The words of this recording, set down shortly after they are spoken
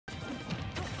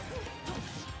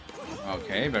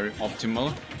Okay, very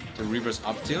optimal. The reverse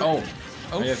up tilt. Oh,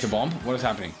 oh, yes, the bomb. What is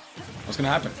happening? What's gonna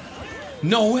happen?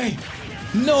 No way!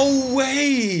 No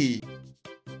way!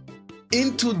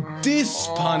 Into this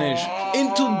punish!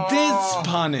 Into this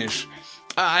punish!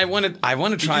 I want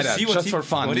to try that just for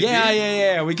fun.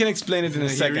 Yeah. We can explain it in a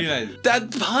second.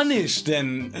 That punish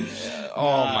then.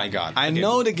 Oh my god. I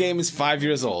know the game is 5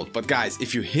 years old, but guys,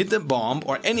 if you hit a bomb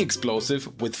or any explosive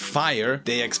with fire,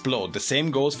 they explode. The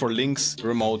same goes for Link's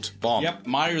remote bomb. Yep,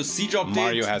 Mario C-dropped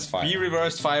Mario has fire. He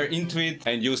reversed fire into it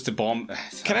and used the bomb.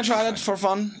 Can I try that for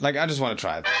fun? Like, I just want to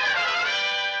try it.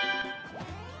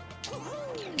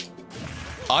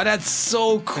 Oh, that's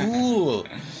so cool.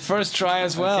 First try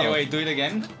as well. Okay, wait, do it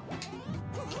again.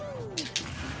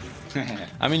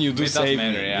 I mean, you do save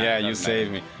me. Yeah, you save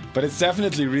me. But it's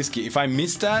definitely risky. If I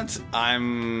miss that,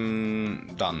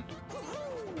 I'm done.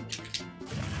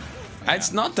 Yeah.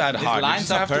 It's not that hard. The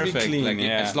lines are perfect. To be clean. Like,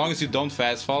 as long as you don't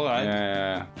fast fall, right?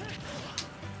 Yeah.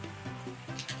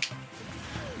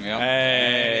 Yep.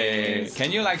 Hey.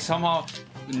 Can you like somehow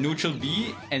neutral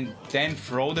B and then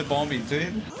throw the bomb into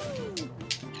it?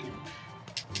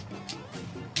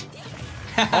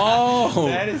 Oh!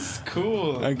 That is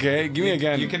cool. Okay, give me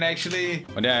again. You can actually...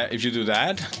 But yeah, if you do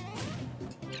that...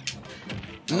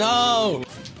 No!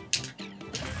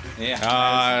 Yeah.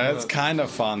 That's kind of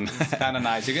fun. Kind of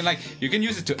nice. You can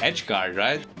use it to edge guard,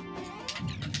 right?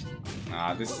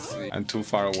 This is... I'm too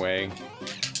far away.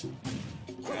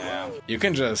 Yeah. You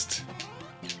can just...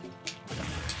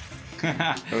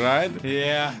 Right?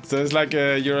 Yeah. So it's like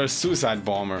you're a suicide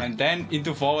bomber. And then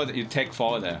into forward, you take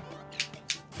forward there.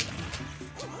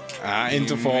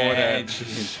 Into forward there.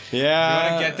 Yeah.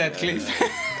 You wanna get that clip?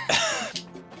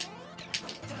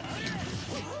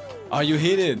 Oh, you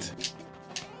hit it.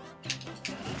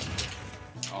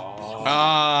 Oh.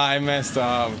 I messed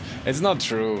up. It's not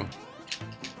true.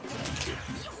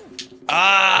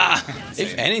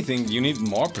 If anything, you need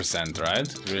more percent, right?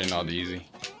 It's really not easy.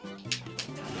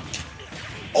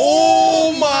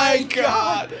 Oh my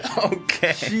god!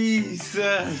 Okay.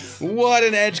 Jesus. What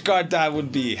an edge guard that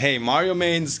would be. Hey, Mario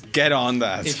mains, get on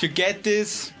that. If you get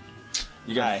this,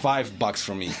 you got $5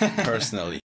 from me,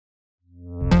 personally.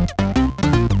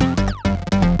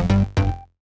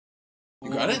 You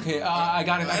got it? Okay, I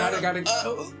got it.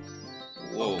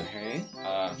 Whoa. Okay.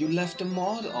 You left the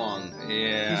mod on.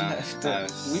 Yeah.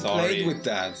 We played with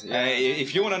that. Yeah.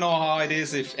 If you want to know how it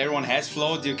is, if everyone has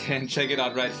float, you can check it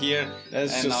out right here.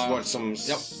 Let's just watch some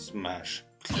smash.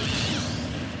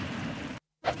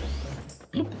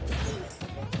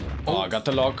 Oh, I got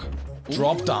the lock.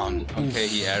 Drop down. Okay,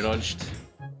 he air dodged.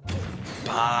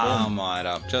 Bam! Right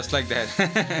up. Just like that.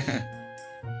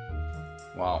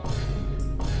 Wow.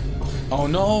 Oh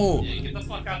no! Yeah, get the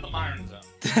fuck out the Myron zone.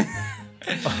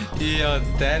 Yo,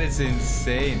 that is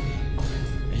insane.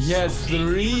 Yes, He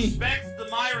 3. respects the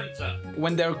Myron zone.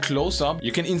 When they're close up,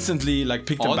 you can instantly like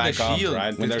pick them back up,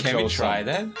 right? When they're Can we close try up.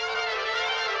 that?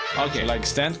 Okay, like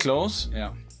stand close.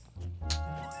 Yeah.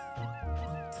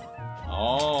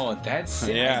 Oh, that's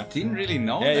Yeah. I didn't really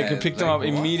know. Yeah, that. you can pick them up what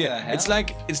immediately. the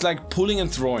It's like pulling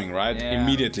and throwing, right? Yeah.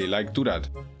 Immediately, like do that.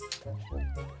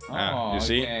 Oh, you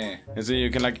see? okay. You see, you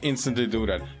can like instantly do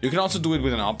that. You can also do it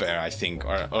with an up air, I think,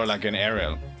 or like an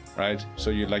aerial, right? So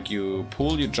you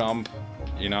pull, you jump,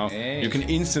 you know. Hey. You can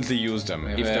instantly use them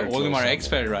if they're close Olimar up.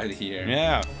 expert right here.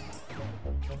 Yeah.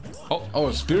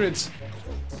 Oh, spirits.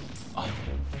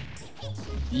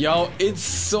 Yo, it's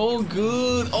so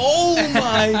good. Oh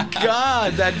my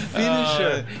god, that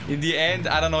finisher. In the end,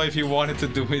 I don't know if he wanted to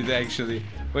do it actually.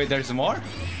 Wait, there's more?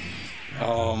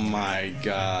 Oh my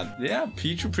god. Yeah,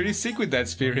 Pichu pretty sick with that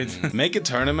spirit. Make a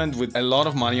tournament with a lot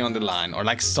of money on the line, or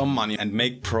like some money, and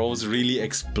make pros really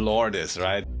explore this,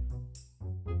 right?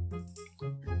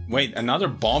 Wait, another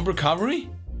bomb recovery?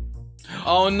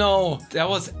 Oh no. That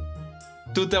was...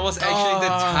 Dude, that was actually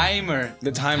the timer.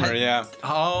 The timer, yeah.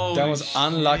 Oh, That was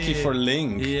unlucky for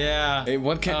Link. Yeah. Hey,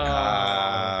 what can...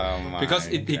 Oh my Because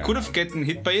he could have gotten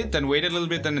hit by it, then waited a little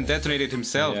bit, and then detonated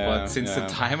himself. Yeah, but since the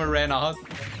timer ran out...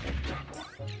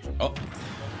 Oh.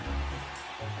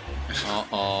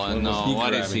 Oh was no, he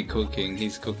what is he grabbing? cooking?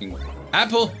 He's cooking...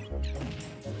 Apple!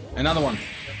 Another one.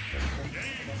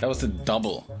 That was the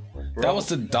double. That was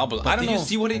the double. I don't know. Did you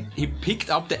see what he picked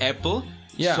up the apple?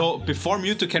 Yeah. So before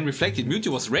Mewtwo can reflect it, Mewtwo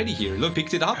was ready here. Look,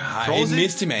 picked it up, It froze it.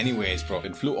 missed him anyways, bro.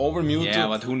 It flew over Mewtwo. Yeah,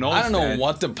 but who knows I don't know that?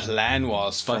 what the plan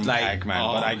was from like,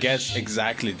 Pac-Man, but I guess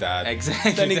exactly that.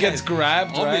 Exactly. Then he that. gets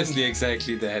grabbed, Obviously, right?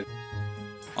 exactly that.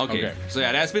 Okay. So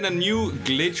yeah, there's been a new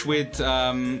glitch with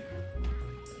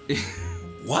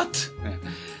What?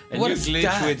 a What new is glitch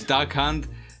that? with Duck Hunt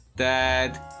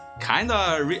that kind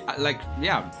of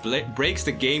breaks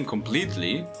the game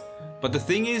completely. But the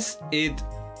thing is, it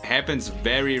happens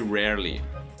very rarely.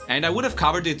 And I would have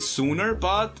covered it sooner,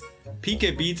 but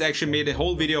PK Beats actually made a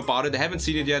whole video about it. I haven't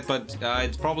seen it yet, but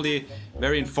it's probably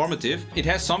very informative. It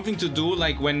has something to do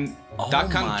like when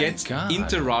Dakan gets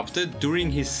interrupted during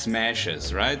his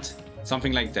smashes, right?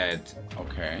 Something like that.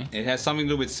 Okay. It has something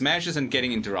to do with smashes and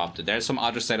getting interrupted. There's some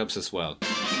other setups as well.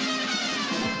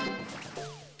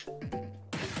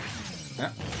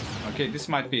 Yeah. Okay, this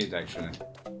might be it actually.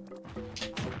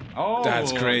 Oh,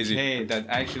 that's crazy. Okay, that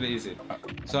actually is it.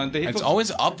 So and the it's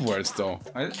always upwards though.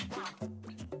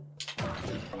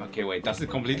 Okay, wait. Does it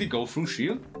completely go through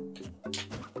shield?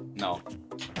 No.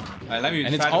 Let me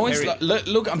and it's always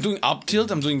look. I'm doing up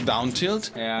tilt. I'm doing down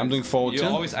tilt. Yeah, I'm doing forward tilt.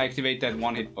 You always activate that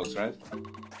one hitbox, right?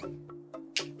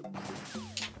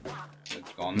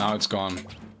 It's gone. Now it's gone.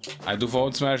 I do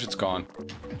forward smash. It's gone.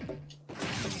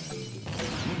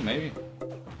 Maybe.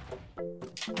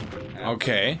 Yeah.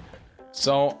 Okay.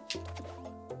 So.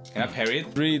 Can I parry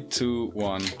it? 3, 2,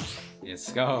 1.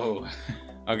 Yes, go.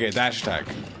 Okay, dash attack.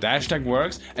 Dash attack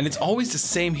works, and it's always the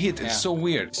same hit. It's so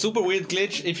weird. Super weird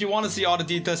glitch. If you want to see all the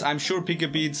details, I'm sure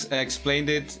PK Beats explained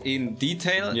it in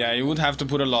detail. Yeah, you would have to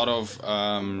put a lot of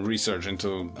research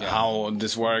into how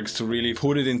this works to really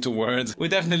put it into words. We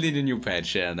definitely need a new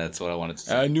patch. Yeah, that's what I wanted to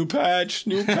say. New patch,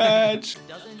 new patch.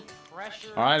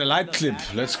 Alright, a light clip.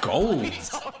 Let's go.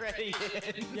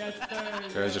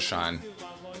 There's a shine.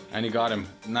 And he got him.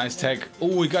 Nice tech.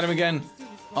 Oh, he got him again.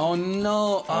 Oh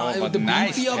no! But the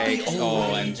nice Beefy up.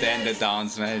 Oh, and then the down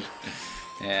smash.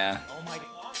 Yeah.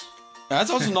 That's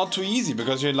also not too easy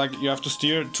because you have to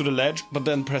steer to the ledge, but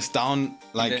then press down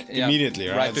immediately,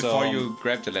 right? Right before you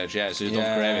grab the ledge, so you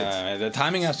don't grab it. The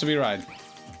timing has to be right.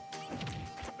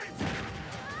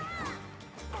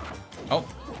 Oh,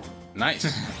 nice.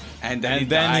 and then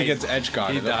he gets edge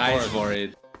guarded. He dies for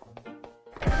it.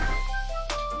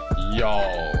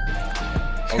 Yo.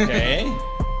 Okay.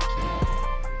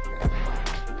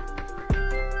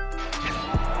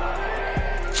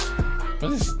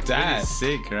 What is that?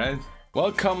 Sick, right?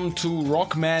 Welcome to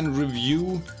Rockman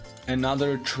Review,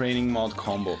 another training mode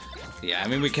combo. Yeah, I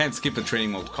mean we can't skip a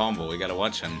training mode combo. We gotta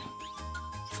watch them.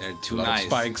 They're too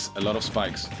nice. A lot of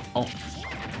spikes. Oh.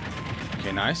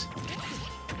 Okay, nice.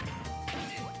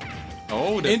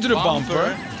 Oh, into the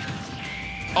bumper.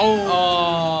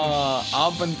 Oh,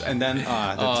 up and then the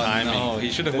timing. No, he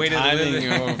should have waited a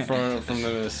little bit from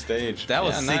the stage. That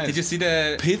was sick. Nice. Did you see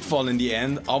the pitfall in the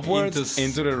end? Upwards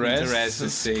into the rest. Into rest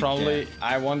is sick, probably. Yeah.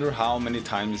 I wonder how many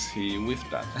times he whiffed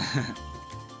that.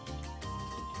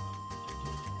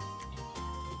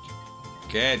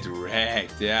 Get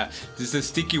wrecked. Yeah, this is the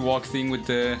sticky walk thing with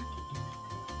the.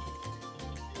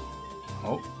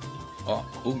 Oh,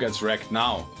 who gets wrecked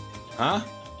now? Huh?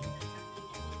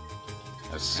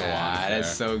 That's so unfair.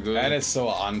 That's so good. That is so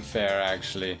unfair,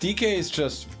 actually. DK is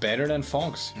just better than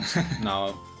Fox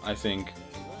now, I think.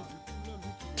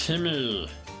 Timmy.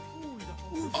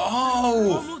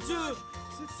 Oh!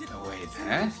 Wait,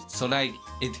 huh? So like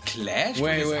it clashed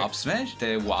with his up smash,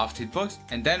 the waft hitbox,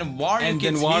 and then Wario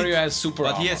gets hit, has super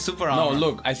armor. But he has super armor. No,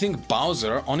 look, I think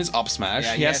Bowser on his up smash,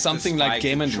 he has something like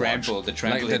Game & Trample, the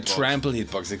trample like hitbox. The trample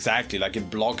hitbox, exactly. Like it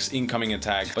blocks incoming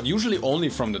attack, but usually only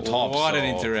from the top. What an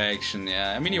interaction!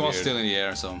 Yeah, I mean he was still in the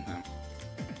air, so. Yeah.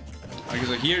 Okay,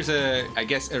 so here's I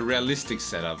guess a realistic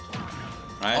setup,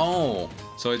 right? Oh,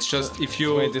 so it's just if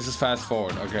you wait, this is fast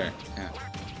forward. Okay. Yeah.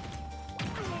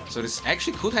 So this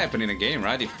actually could happen in a game,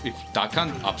 right? If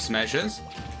Dakan up smashes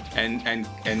and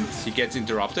he gets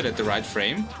interrupted at the right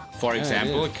frame, for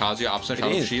example, Kazuya up smash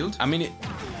out of shield. I mean,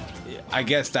 I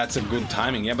guess that's a good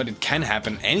timing, yeah, but it can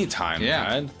happen anytime,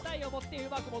 right?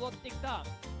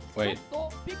 Wait.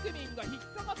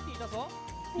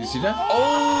 You see that?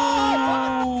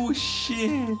 Oh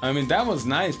shit! I mean, that was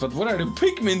nice, but what are the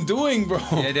Pikmin doing, bro?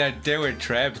 Yeah, they were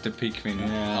trapped, the Pikmin.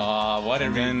 Yeah. Oh, what a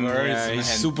reverse, man. He's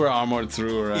super armored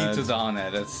through, right? Into the honor,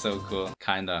 that's so cool.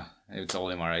 Kinda. It's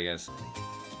Olimar, I guess.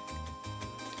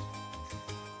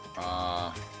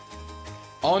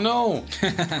 Oh no!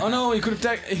 Oh no, he could have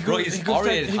taken. Bro, he's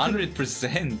already at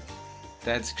 100%.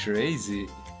 That's crazy.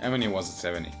 I mean, he was at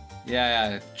 70.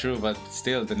 Yeah, true, but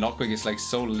still, the knockback is like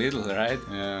so little, right?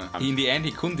 Yeah. In the end,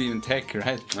 he couldn't even tech,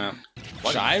 right? Yeah.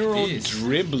 Gyro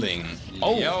dribbling.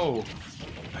 Oh! Yo!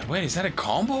 Wait, is that a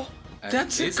combo?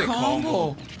 That's a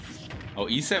combo! Oh,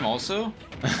 Isam also?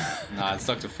 Nah, it's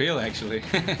Dr. Phil, actually.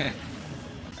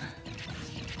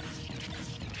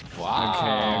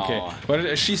 Wow. Okay.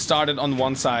 But she started on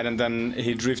one side and then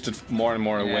he drifted more and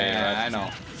more away, right? I know.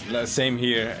 Same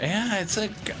here. Yeah, it's a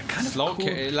kind of Slow,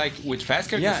 cool. like with fast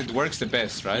characters, Yeah. it works the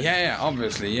best, right? Yeah,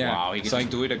 obviously, yeah. Wow, you can So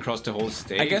do it across the whole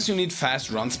stage. I guess you need fast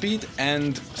run speed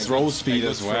and throw speed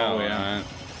good as well. throw, yeah.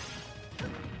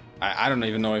 I don't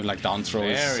even know if like down throw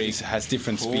Very has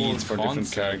different cool speeds for different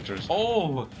concept. characters.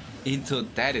 Oh,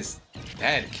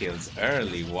 that kills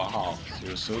early. Wow.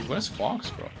 Seriously, where's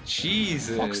Fox, bro?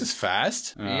 Jesus. Fox is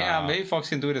fast. Yeah, maybe Fox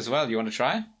can do it as well. You want to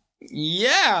try?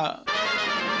 Yeah.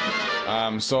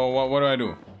 So what do I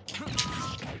do?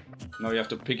 No, you have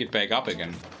to pick it back up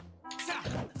again.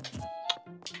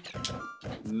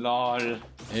 Lol.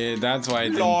 That's why I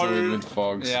didn't Lol. do it with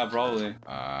Fox. Yeah, probably.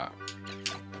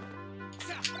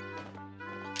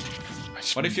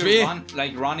 What if you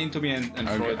run into me and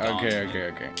throw it down?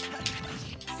 Okay.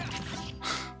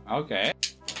 Okay.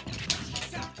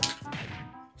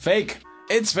 Fake.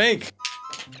 It's fake.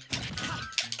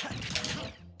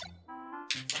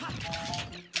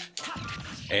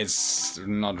 It's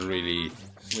not really.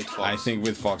 With Fox. I think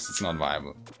with Fox it's not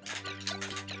viable.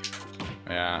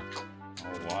 Yeah.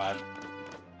 Oh, what?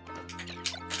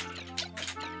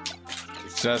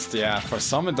 It's just for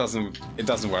some it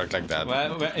doesn't work like that.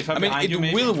 Well, if I'm I mean behind it you,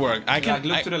 maybe, will work. I can like,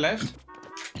 look to the left.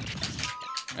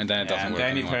 And then it doesn't And work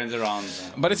then he anymore. turns around.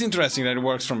 But it's interesting that it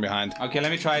works from behind. Okay, let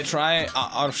me try it. Try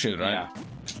out of shield, right? Yeah.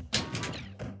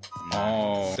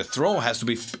 Oh, the throw has to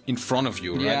be in front of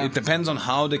you, right? Yeah. It depends on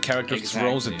how the character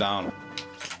throws it down.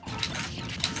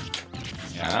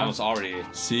 Yeah, that was already.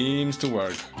 Seems to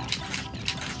work.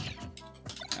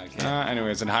 Okay.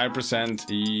 Anyways, at higher percent,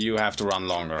 you have to run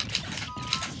longer.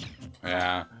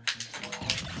 Yeah.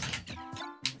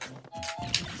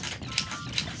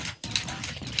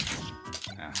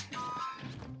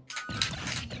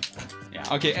 Yeah.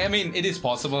 Okay, I mean, it is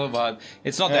possible, but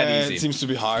it's not that easy. It seems to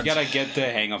be hard. You gotta get the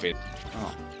hang of it.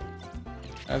 Oh.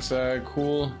 That's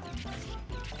cool.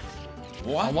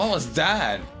 What was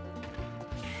that?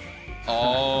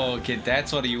 Oh, okay,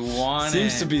 that's what you want.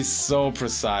 Seems to be so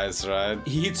precise, right?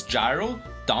 He hits gyro,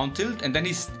 down tilt, and then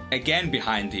he's again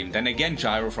behind him. Then again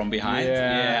gyro from behind.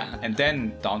 Yeah. And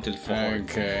then down tilt forward.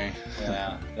 Okay.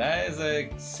 Yeah. That is a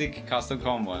sick custom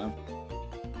combo. Huh?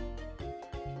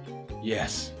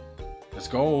 Yes. Let's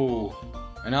go.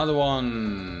 Another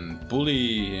one.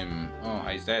 Bully him. Oh,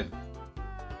 he's dead.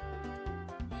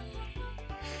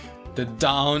 The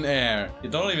down air. You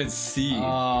don't even see.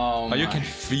 Oh, But you my can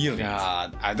feel it.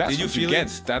 God. That's Did you what you feel get.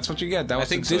 it? That's what you get. That was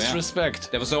think the so, yeah.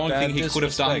 disrespect. That was the only That thing he could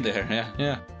have done disrespect. there.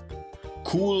 Yeah. Yeah.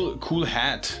 Cool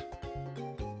hat.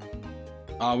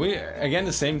 We again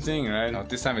the same thing, right? No,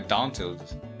 this time with down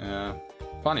tilt. Yeah.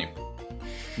 Funny.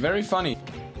 Very funny.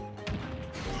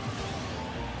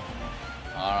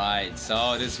 Alright,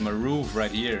 so this is my roof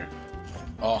right here.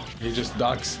 Oh, he just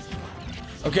ducks.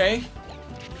 Okay.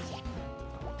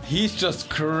 He's just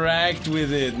cracked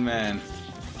with it, man.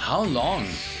 How long?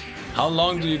 How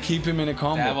long do you keep him in a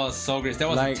combo? That was so great. There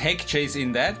was Like- a tech chase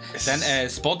in that. Then a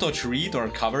spot dodge read or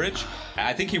coverage.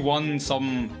 I think he won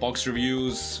some box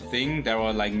reviews thing. There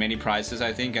were like many prizes,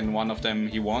 I think, and one of them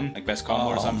he won, like best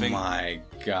combo or something. Oh my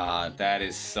god. That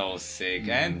is so sick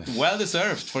and well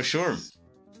deserved for sure.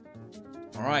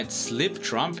 Alright, slip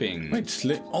trumping. Wait,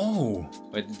 slip. Oh.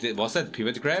 Wait, was that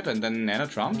pivot grab and then nano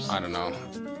trumps? I don't know.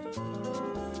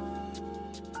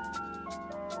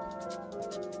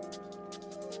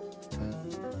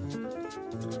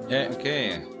 Yeah.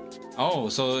 Okay. Oh,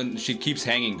 so she keeps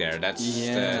hanging there. That's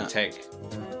Yeah. the tech.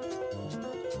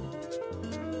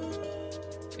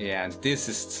 Yeah, and this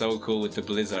is so cool with the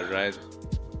blizzard, right?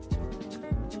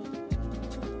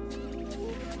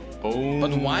 Boom.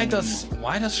 But why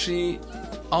does she?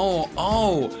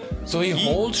 Oh. So he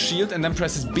holds shield and then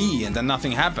presses B and then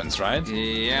nothing happens, right?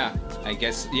 Yeah, I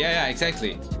guess. Yeah,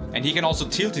 exactly. And he can also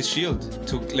tilt his shield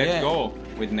to let Yeah. go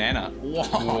with Nana. Wow.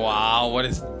 Wow, what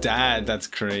is that? That's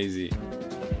crazy.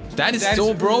 That is That so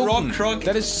is broken. rock croc-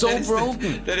 That is so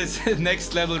broken. That is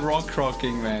next level rock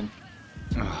crocking, man.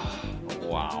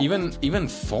 Wow. Even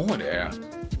forward air.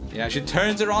 Yeah, she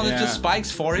turns around and Yeah. just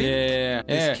spikes for it. Yeah.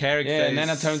 This character yeah, is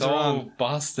Nana turns so around.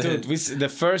 busted. Dude, the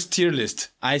first tier list,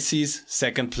 IC's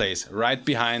second place, right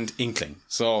behind Inkling.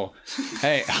 So,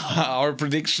 hey, our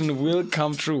prediction will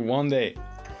come true one day.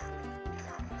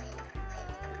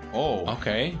 Oh.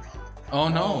 Okay. Oh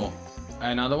no.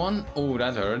 Another one? Oh,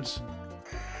 that hurts.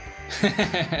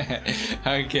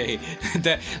 Okay.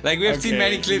 Like we have seen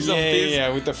many clips of this. Yeah,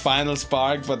 with the final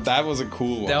spark, but that was a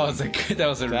cool one. That was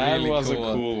a really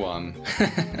cool one.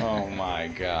 Oh my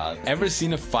god. Ever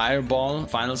seen a fireball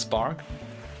final spark?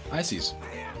 IC's.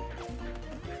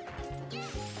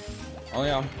 Oh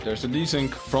yeah, there's a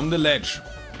desync from the ledge.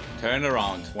 Turn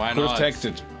around. Why not?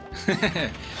 Protected.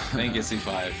 Thank you,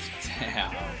 C5.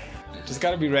 Yeah. Just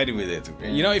gotta be ready with it.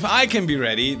 You know, if I can be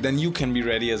ready, then you can be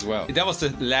ready as well. That was the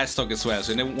last stock as well.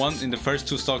 So in the first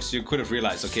 2 stocks, you could have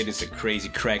realized, okay, this is a crazy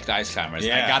cracked ice climber.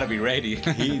 Yeah. I gotta be ready.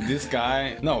 This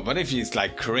guy... No, but if he's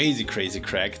like crazy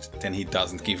cracked, then he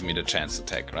doesn't give me the chance to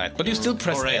attack, right? But you still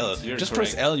press Correct. L. You're Just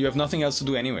correct. press L, you have nothing else to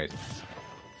do anyway.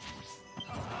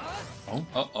 Oh.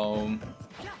 Uh-oh.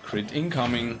 Crit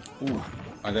incoming. Ooh.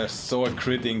 Oh, there's so a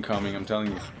crit incoming, I'm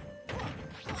telling you.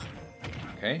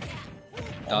 Okay.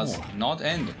 Does not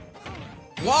end.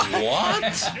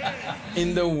 What?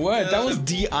 In the word, that was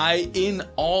DI in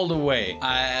all the way.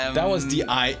 That was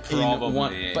DI probably. in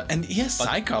one. But and he has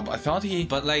Psych Up. I thought he.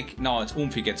 But like, no, it's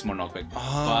Oomphy gets more knockback.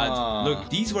 Ah. But look,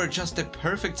 these were just the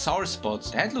perfect sour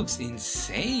spots. That looks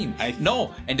insane. I-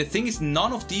 No, and the thing is,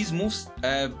 none of these moves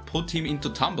put him into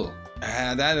tumble.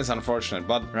 That is unfortunate,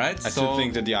 but Right, I still so-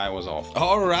 think the DI was off.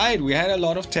 All right, we had a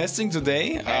lot of testing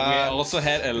today. And we also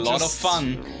had a lot of just,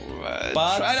 fun.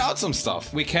 But- tried out some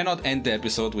stuff. We cannot end the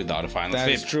episode without a final That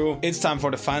clip. is true. It's time for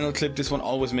the final clip. This one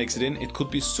always makes it in. It could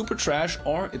be super trash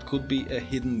or it could be a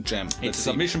hidden gem. It's Let's a see.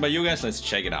 submission by you guys. Let's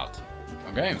check it out.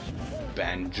 Okay.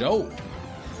 Banjo.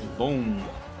 Boom.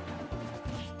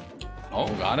 Oh,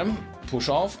 got him. Push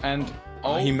off and...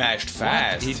 Oh, he mashed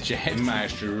fast. He jabbed. He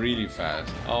mashed really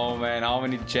fast. Oh man, how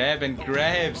many jab and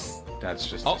grabs? That's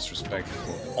just Oh.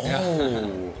 disrespectful.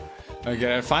 Oh. Okay,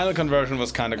 that final conversion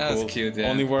was kind of That's cool. cute,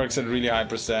 yeah. Only works at really high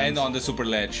percent. And on the super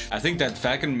ledge. I think that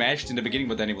Falcon mashed in the beginning,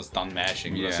 but then he was done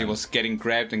mashing because Yeah. he was getting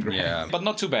grabbed and grabbed. Yeah. But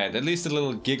not too bad. At least a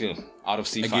little giggle out of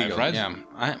C5, giggle, right? Yeah.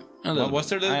 Was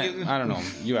there a little giggle? I don't know.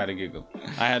 You had a giggle.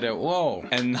 I had a whoa.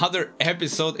 Another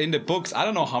episode in the books. I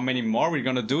don't know how many more we're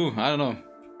gonna do. I don't know.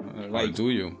 Or do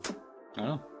you? I don't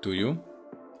know. Do you?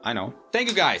 I know. Thank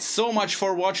you guys so much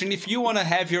for watching. If you want to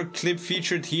have your clip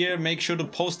featured here, make sure to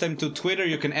post them to Twitter.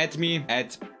 You can add me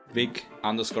at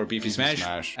Vic_Beefy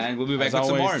Smash. And we'll be back As with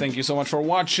some always, more. thank you so much for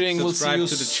watching. Subscribe we'll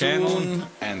to see you the soon. channel.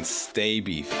 And stay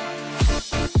beefy.